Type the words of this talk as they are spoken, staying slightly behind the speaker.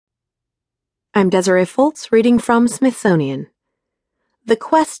I'm Desiree Foltz, reading from Smithsonian. The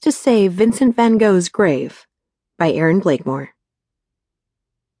Quest to Save Vincent van Gogh's Grave by Erin Blakemore.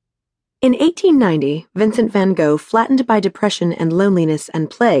 In 1890, Vincent van Gogh, flattened by depression and loneliness and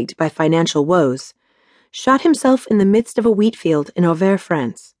plagued by financial woes, shot himself in the midst of a wheat field in Audiobook,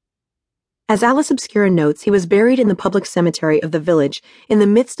 France. As Alice Obscura notes, he was buried in the public cemetery of the village in the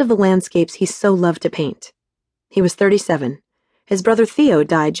midst of the landscapes he so loved to paint. He was 37. His brother Theo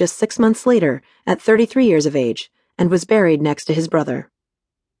died just 6 months later, at 33 years of age, and was buried next to his brother.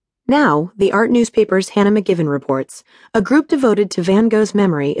 Now, the art newspaper's Hannah McGivern reports, a group devoted to Van Gogh's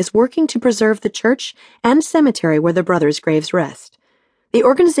memory is working to preserve the church and cemetery where the brothers' graves rest. The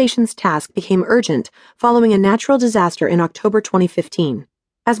organization's task became urgent following a natural disaster in October 2015.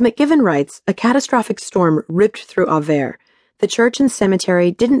 As McGivern writes, a catastrophic storm ripped through Audiobook. The church and cemetery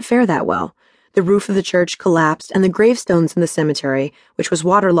didn't fare that well. The roof of the church collapsed, and the gravestones in the cemetery, which was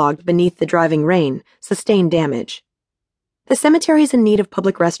waterlogged beneath the driving rain, sustained damage. The cemetery is in need of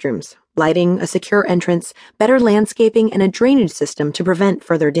public restrooms, lighting, a secure entrance, better landscaping, and a drainage system to prevent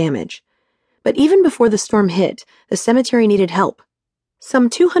further damage. But even before the storm hit, the cemetery needed help. Some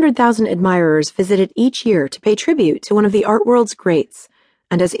 200,000 admirers visited each year to pay tribute to one of the art world's greats,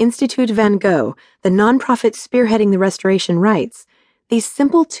 and as Institute Van Gogh, the nonprofit spearheading the restoration, writes, these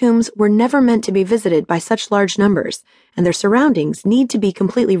simple tombs were never meant to be visited by such large numbers, and their surroundings need to be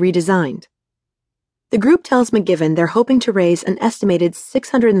completely redesigned. The group tells McGivern they're hoping to raise an estimated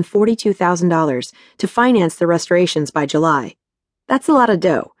 $642,000 to finance the restorations by July. That's a lot of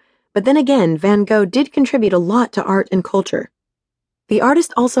dough, but then again, Van Gogh did contribute a lot to art and culture. The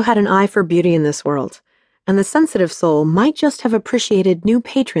artist also had an eye for beauty in this world, and the sensitive soul might just have appreciated new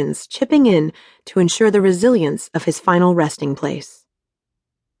patrons chipping in to ensure the resilience of his final resting place.